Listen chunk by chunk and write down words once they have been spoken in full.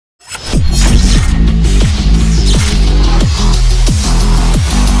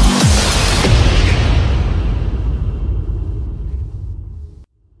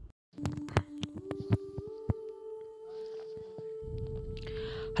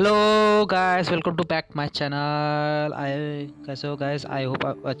Hello guys, welcome to back my channel. कैसे हो guys? I hope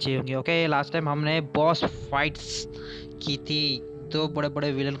आप अच्छे होंगे। ओके, लास्ट टाइम हमने बॉस फाइट्स की थी। दो बड़े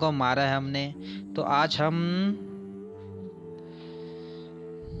बड़े विलन को मारा है हमने। तो आज हम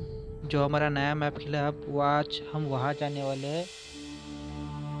जो हमारा नया मैप खेला है, अब वो आज हम वहाँ जाने वाले हैं।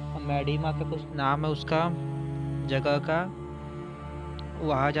 मैडीमा का कुछ नाम है उसका, जगह का।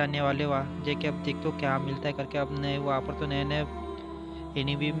 वहाँ जाने वाले, वहाँ जाके अब देखते हो क्या मिलता है करके। अब नए वहाँ पर तो नए नए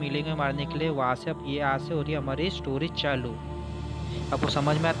एनिमी मिलेंगे मारने के लिए। वहाँ से अब ये आज से हो रही है हमारी स्टोरी चालू। आपको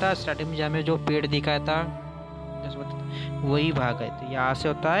समझ में आता है? स्टार्टिंग में हमें जो पेड़ दिखाया था वही भाग गए थे। यहाँ से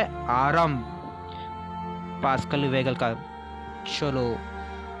होता है आरंभ पास्कल वेगल का। चलो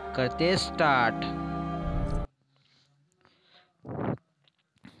करते स्टार्ट।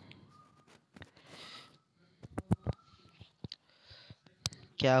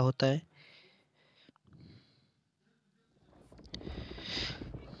 क्या होता है?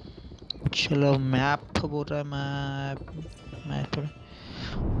 चलो मैप बोल रहा है, मैप मैप।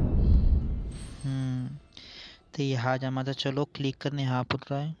 तो यहाँ जमा था। चलो क्लिक करने यहाँ बोल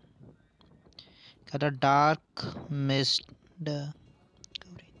रहा है। कह रहा dark mist.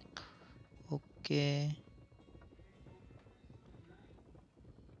 Okay.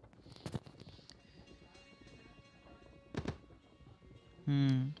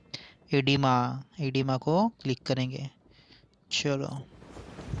 Oedema, oedema को क्लिक करेंगे। चलो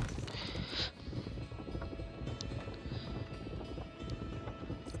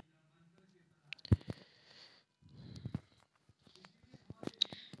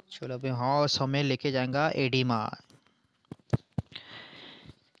चलो अभी हाँ समय लेके जाएगा एडिमा।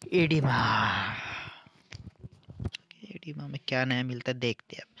 एडिमा, एडिमा में क्या नया मिलता है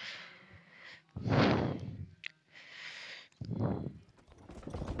देखते हैं अब।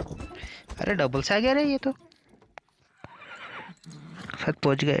 अरे डबल से आ गया रे ये तो। शायद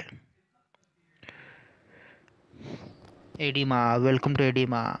पहुंच गए। Oedema, welcome to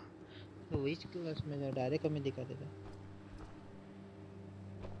oedema. तो वही क्लास में डायरेक्ट हमें दिखा देगा।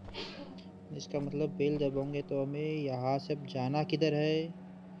 इसका मतलब बेल दबाओगे तो हमें यहाँ से अब जाना किधर है?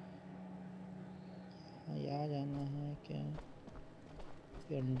 यहाँ जाना है क्या?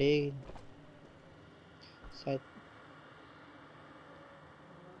 अंडे शायद।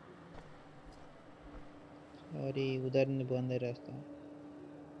 अरे उधर नहीं, बंद है रास्ता।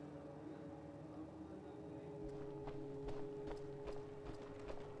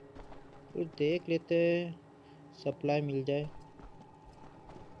 कुछ देख लेते हैं, सप्लाई मिल जाए।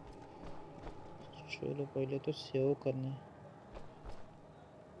 चलो पहले तो सेव करना है।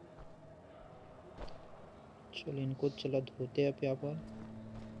 चलो इनको चला धोते हैं अब यहाँ पर।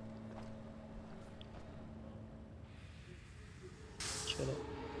 चलो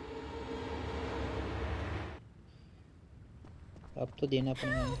अब तो देना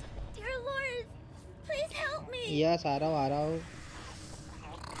पड़ेगा। Dear Lord, please help me. Yes आ रहा हूँ, आ रहा हूँ।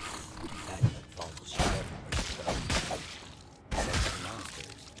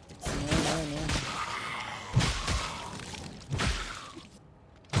 No no no.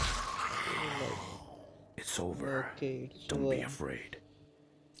 It's over. Okay, it's Don't be over. afraid.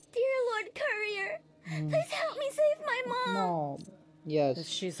 Dear Lord Courier, please help me save my mom. Mom, yes. If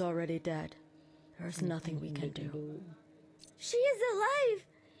she's already dead, there's nothing we can do. She is alive,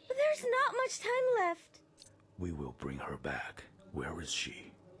 but there's not much time left. We will bring her back. Where is she?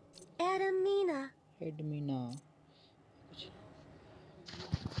 Adamina. Edwina.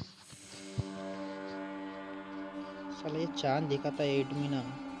 साला ये चांद देखा था Edwina.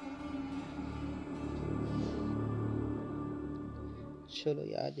 चलो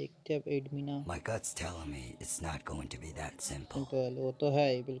यार देखते हैं अब Edwina. My gut's telling me it's not going to be that simple. Simple वो तो है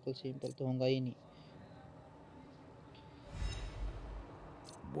ही, बिल्कुल सिंपल तो होगा ही नहीं।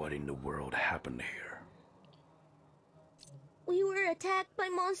 What in the world happened here? We were attacked by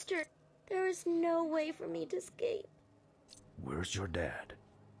monster. There is no way for me to escape. Where's your dad?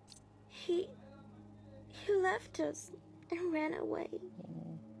 He left us and ran away.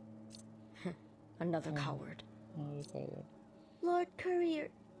 Another coward. Lord Courier,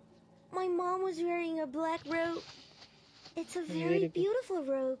 my mom was wearing a black robe. It's a very beautiful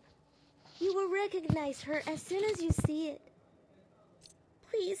robe. You will recognize her as soon as you see it.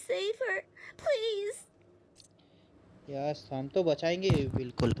 Please save her, please. Yes हम तो बचाएंगे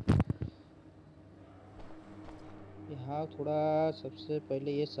बिल्कुल। यहाँ थोड़ा सबसे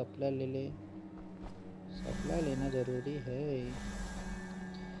पहले ये supply ले ले। सप्लाई लेना जरूरी है।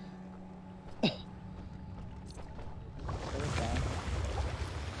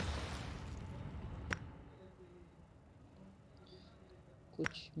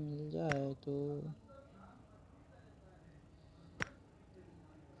 कुछ मिल जाए तो।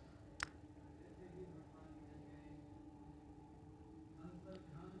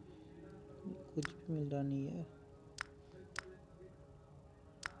 मिल रहा नहीं है।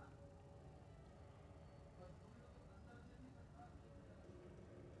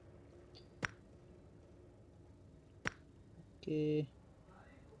 ओके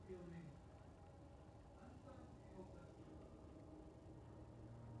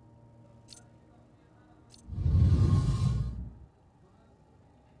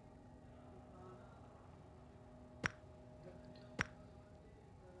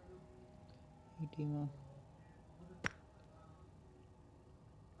ईटीमा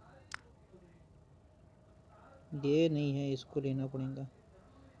ये नहीं है, इसको लेना पड़ेगा।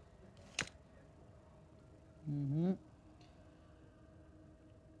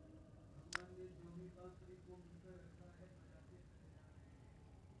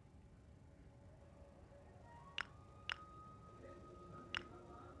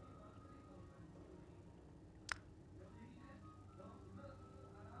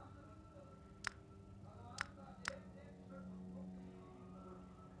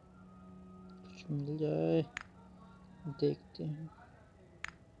 कुछ मिल जाए, देखते हैं।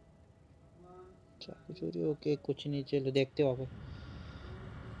 चाकू चोरी, ओके कुछ नहीं, चलो देखते हो आप।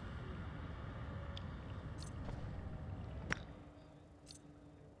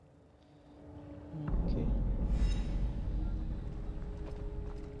 ओके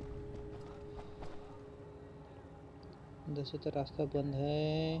इधर से तो रास्ता बंद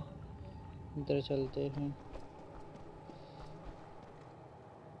है, इधर चलते हैं।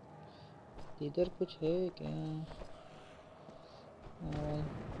 इधर कुछ है क्या?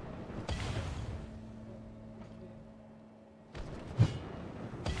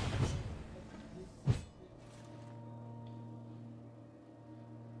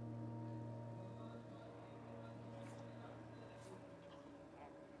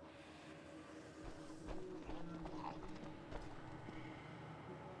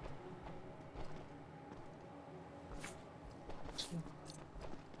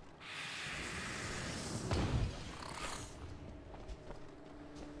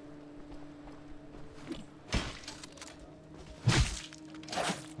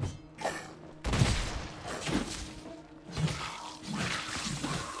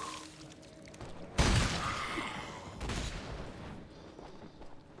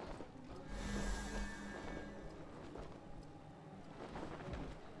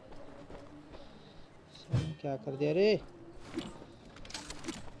 क्या कर दिया रे?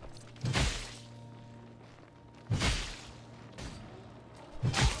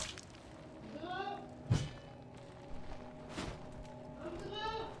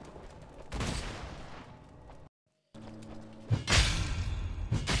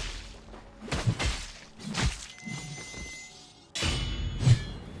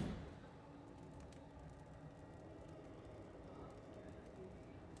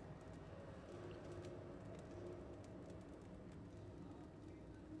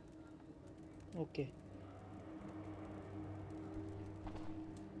 Okay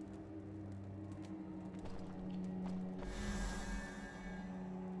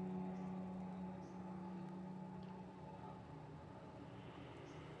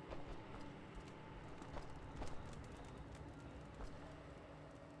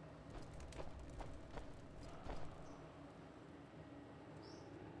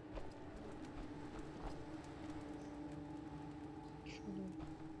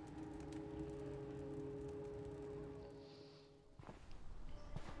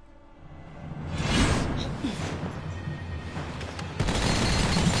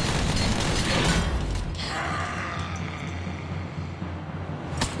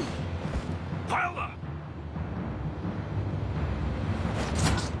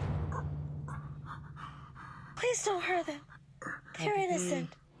Please don't hurt them. They're innocent.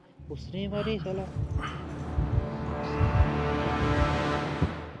 उसने मारी साला।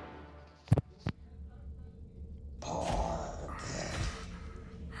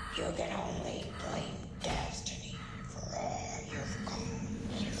 You can only blame destiny for all you've caused.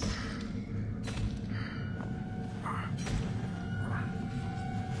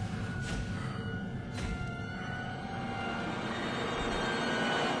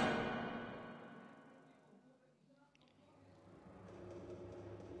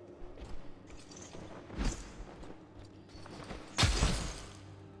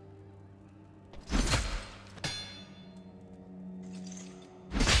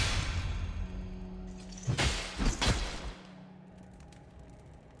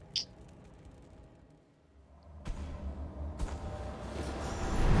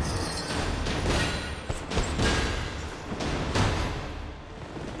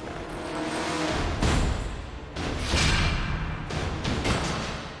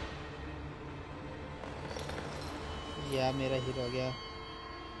 मेरा हीरो हो गया।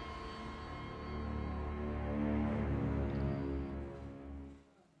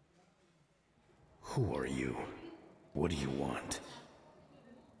 Who are you? What do you want?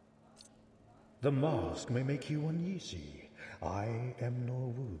 The mask may make you uneasy. I am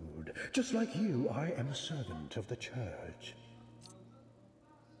Norwood. Just like you, I am a servant of the church.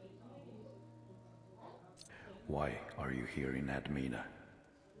 Why are you here in Admina?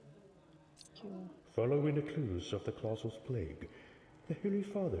 Following the clues of the Colossus Plague, the Holy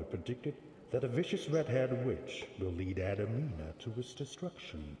Father predicted that a vicious red-haired witch will lead Adamina to its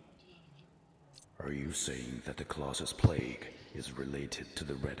destruction. Are you saying that the Colossus Plague is related to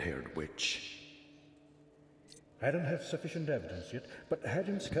the red-haired witch? I don't have sufficient evidence yet, but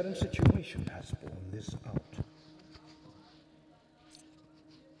Haddon's current situation has borne this out.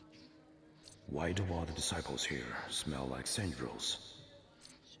 Why do all the disciples here smell like Syndrels?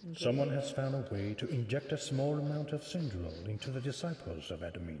 Someone has found a way to inject a small amount of Syndrol into the disciples of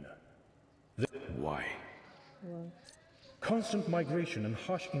Adamina. Why? Constant migration and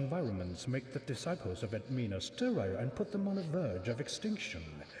harsh environments make the disciples of Admina sterile and put them on the verge of extinction.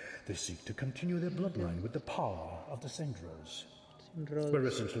 They seek to continue their bloodline with the power of the Syndrols. But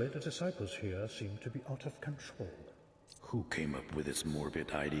recently, the disciples here seem to be out of control. Who came up with this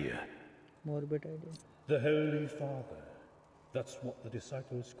morbid idea? Morbid idea. The Holy Father. That's what the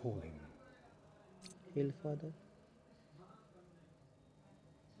disciples call him. Hill Father.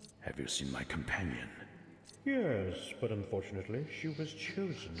 Have you seen my companion? Yes, but unfortunately, she was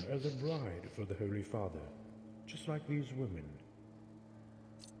chosen as a bride for the Holy Father, just like these women.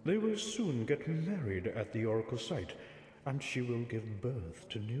 They will soon get married at the Oracle site, and she will give birth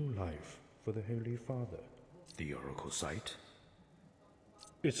to new life for the Holy Father. The Oracle site?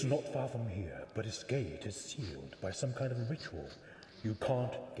 It's not far from here, but its gate is sealed by some kind of ritual. You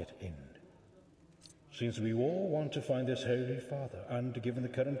can't get in. Since we all want to find this Holy Father, and given the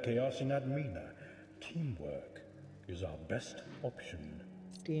current chaos in Admina, teamwork is our best option.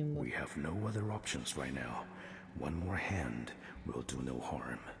 Teamwork. We have no other options right now. One more hand will do no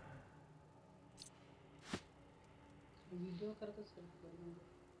harm.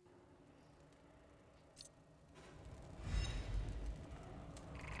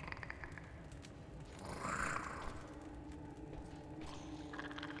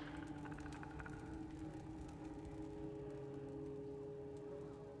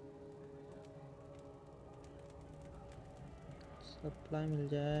 Supply मिल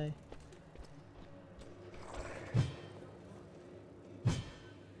जाए।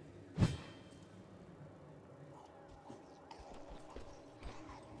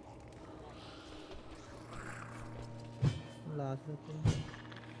 ला सकते हैं।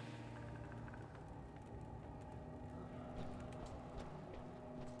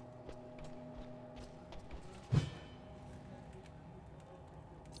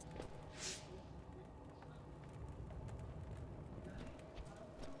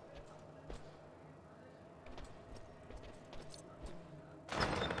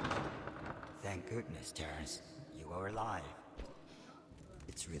 Thank goodness, Terrence. You are alive.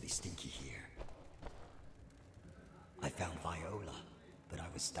 It's really stinky here. I found Viola, but I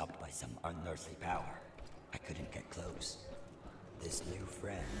was stopped by some unearthly power. I couldn't get close. This new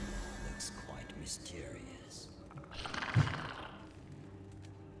friend looks quite mysterious.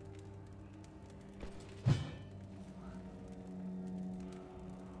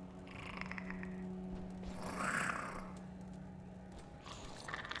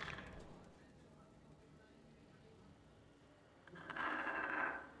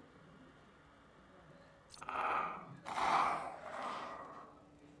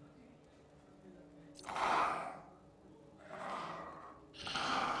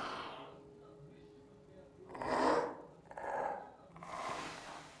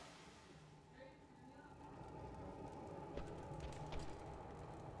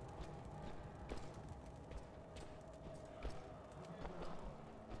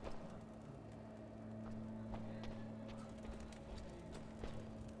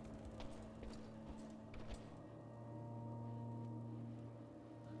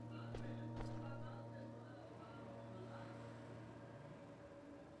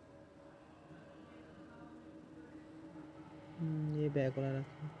 ये bag वाला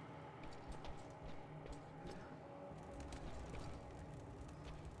रखा।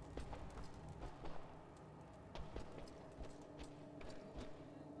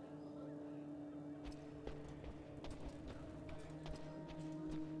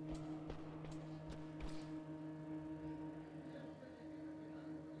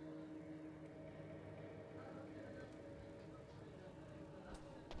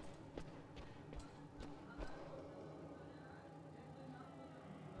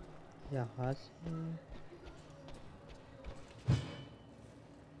 यहाँ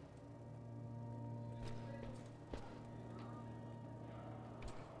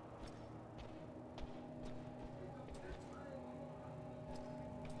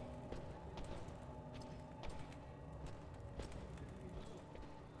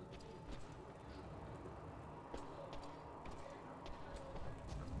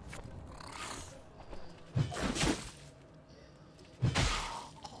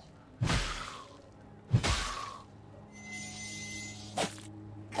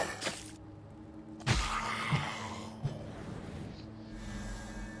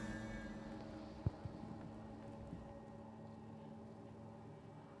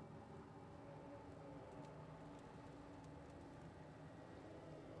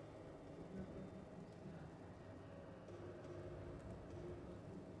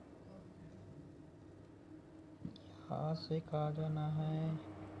से कहाँ जाना है?